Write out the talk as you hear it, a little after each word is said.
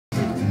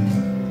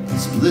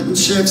splitting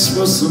checks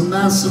for some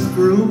massive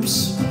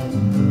groups,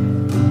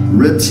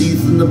 red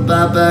teeth and the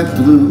buyback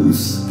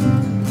blues,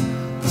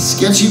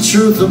 sketchy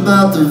truth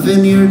about the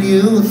vineyard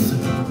youth.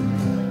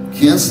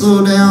 Can't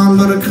slow down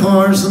but her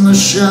car's in the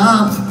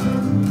shop.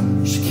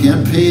 She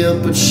can't pay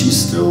up but she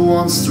still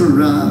wants to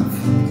rock.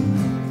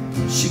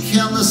 She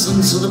can't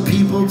listen to the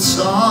people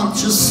talk,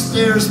 just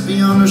stares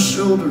beyond her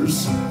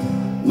shoulders,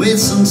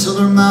 waits until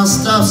her mouth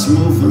stops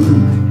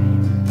moving.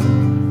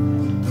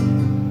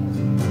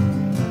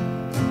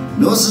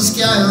 Knows this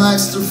guy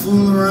likes to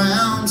fool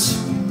around.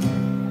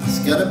 He's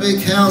got a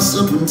big house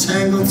up in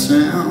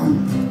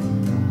Tangletown.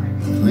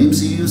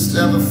 Claims he used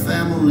to have a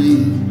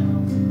family.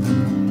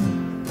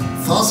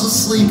 Falls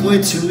asleep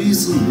way too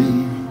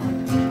easily.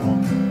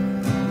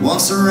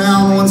 Walks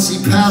around once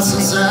he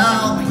passes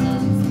out.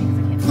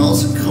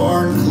 Calls a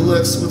car and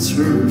collects what's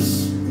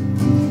hers.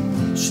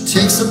 She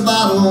takes a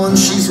bottle when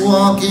she's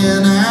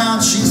walking out.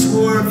 She's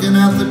working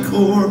at the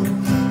cork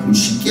when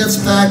she gets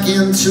back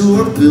into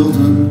her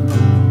building.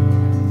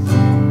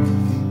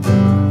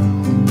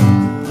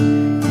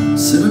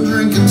 Sit and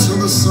drink until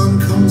the sun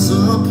comes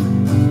up.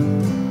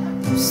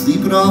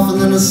 Sleep it off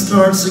and then it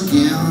starts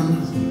again.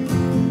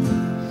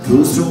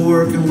 Goes to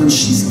work and when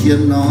she's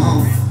getting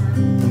off,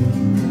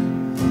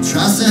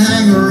 tries to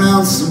hang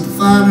around some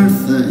finer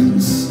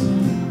things.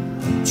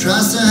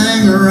 Tries to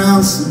hang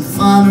around some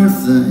finer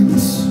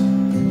things.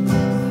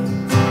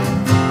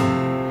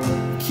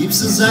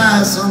 Keeps his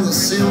eyes on the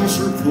sales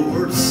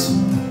reports.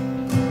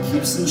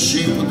 Keeps in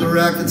shape with the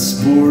racket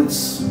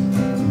sports.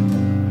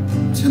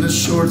 Tennis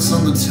shorts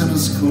on the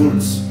tennis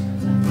courts.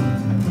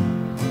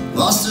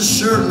 Lost his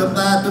shirt in a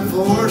bad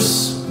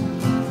divorce.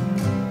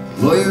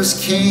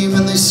 Lawyers came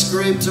and they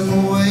scraped him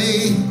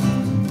away.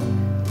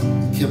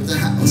 Kept the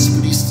house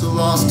but he still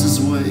lost his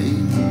way.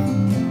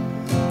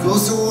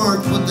 Goes to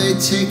work but they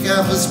take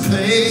half his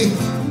pay.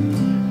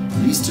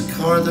 Leased a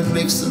car that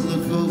makes it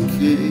look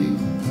okay.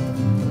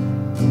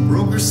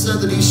 Broker said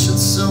that he should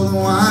sell the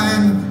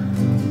wine.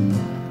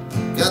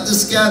 Got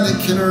this guy that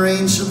can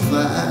arrange a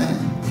buy.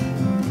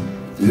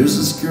 There's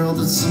this girl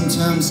that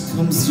sometimes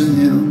comes to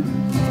him.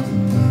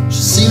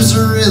 She seems to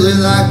really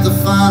like the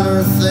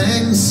finer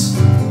things.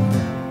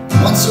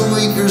 Once a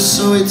week or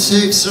so he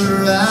takes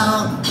her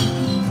out.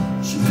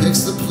 She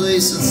picks the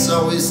place that's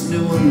always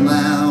new and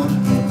loud.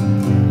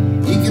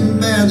 He can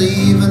barely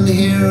even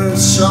hear her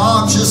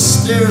talk.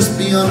 Just stares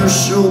beyond her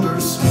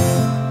shoulders,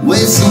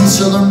 waits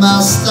until her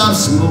mouth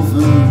stops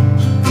moving.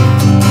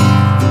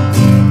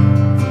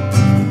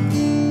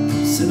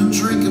 Sit and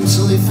drink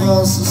until he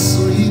falls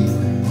asleep.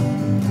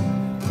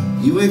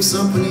 He wakes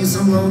up and he's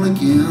alone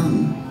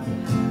again.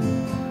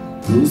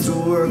 Goes to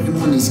work and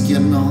when he's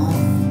getting off,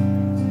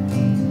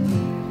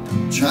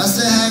 tries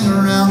to hang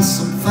around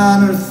some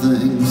finer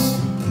things.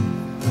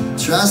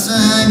 Tries to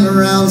hang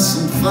around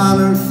some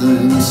finer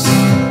things.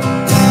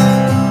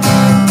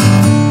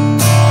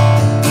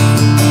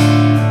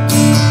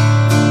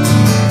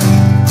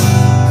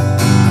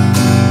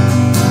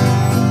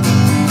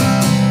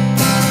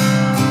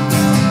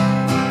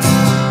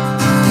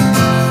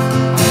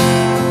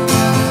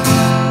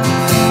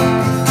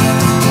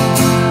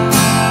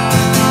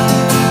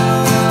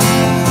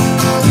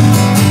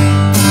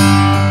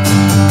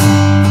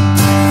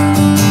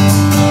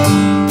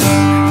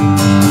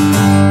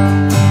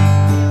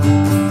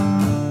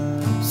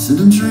 Sit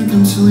and drink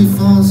until he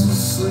falls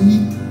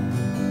asleep.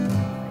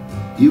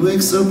 He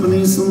wakes up and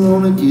he's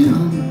alone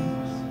again.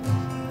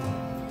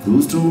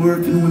 Goes to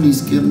work and when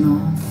he's getting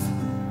off,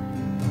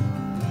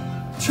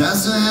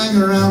 tries to hang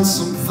around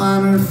some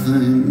finer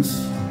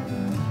things.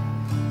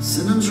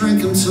 Sit and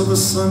drink until the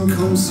sun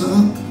comes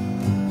up.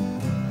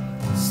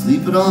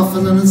 Sleep it off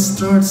and then it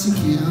starts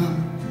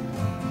again.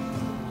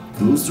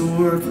 Goes to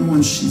work and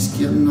when she's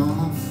getting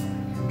off,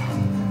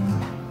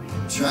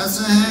 tries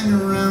to hang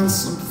around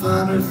some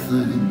finer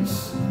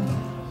things.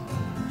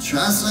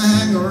 Tries to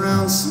hang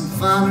around some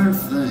finer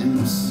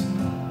things.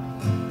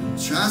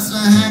 Tries to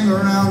hang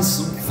around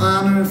some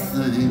finer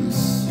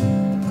things.